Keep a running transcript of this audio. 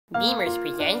Beamers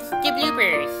presents the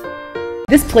bloopers.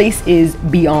 This place is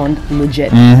beyond legit.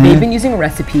 They've been using a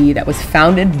recipe that was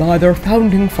founded by their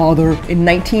founding father in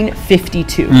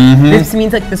 1952. This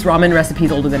means like this ramen recipe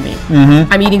is older than me.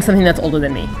 I'm eating something that's older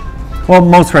than me. Well,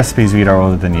 most recipes we eat are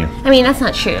older than you. I mean, that's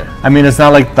not true. I mean, it's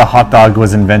not like the hot dog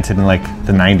was invented in like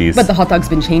the 90s. But the hot dog's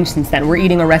been changed since then. We're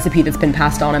eating a recipe that's been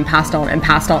passed on and passed on and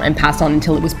passed on and passed on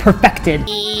until it was perfected.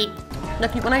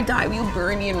 Lucky, when I die, will you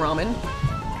bury me in ramen?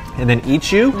 And then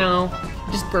eat you? No,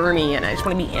 just bury me in it. I just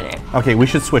want to be in it. Okay, we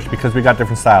should switch because we got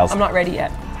different styles. I'm not ready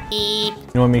yet. You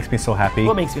know what makes me so happy?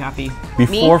 What makes you happy?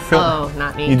 Before film. Oh,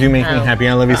 not me. You do make me happy.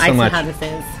 I love you so much. I see how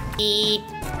this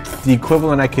is. The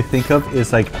equivalent I could think of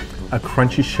is like a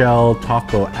crunchy shell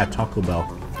taco at Taco Bell.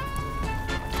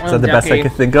 Is that the best I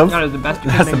could think of? That is the best.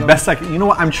 That's the best I can. You know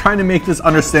what? I'm trying to make this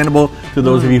understandable to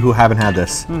those of you who haven't had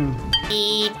this.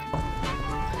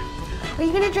 Are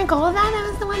you gonna drink all of that? That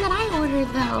was the one that I ordered,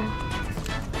 though.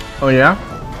 Oh yeah?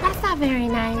 That's not very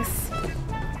nice.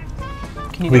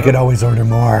 We could always order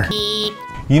more.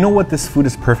 You know what this food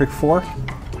is perfect for?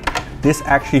 This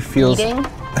actually feels... Eating?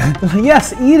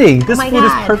 Yes, eating. This food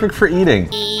is God. perfect for eating.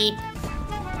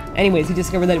 Anyways, he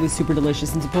discovered that it was super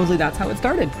delicious, and supposedly that's how it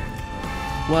started.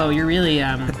 Whoa, you're really,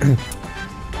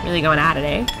 really going at it,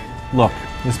 eh? Look,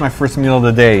 this is my first meal of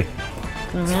the day.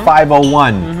 It's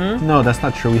 5:01. No, that's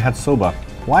not true. We had soba.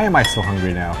 Why am I so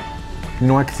hungry now? You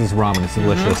know what? Because it's ramen. It's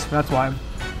delicious. That's why.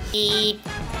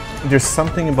 There's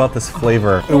something about this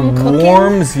flavor. Home it cooking?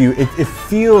 warms you. It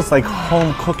feels like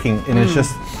home cooking, and it's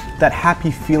just that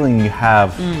happy feeling you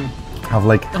have of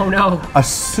like Oh no. a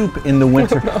soup in the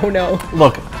winter. Oh no.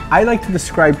 Look, I like to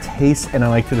describe taste and I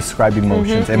like to describe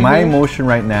emotions. And my emotion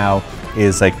right now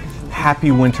is like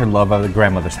happy winter love at the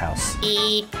grandmother's house.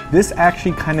 This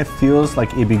actually kind of feels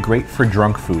like it'd be great for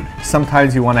drunk food.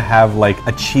 Sometimes you want to have like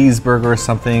a cheeseburger or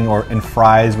something and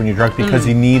fries when you're drunk because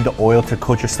you need the oil to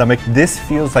coat your stomach. This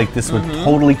feels like this would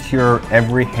totally cure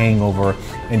every hangover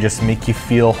and just make you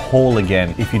feel whole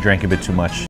again if you drank a bit too much.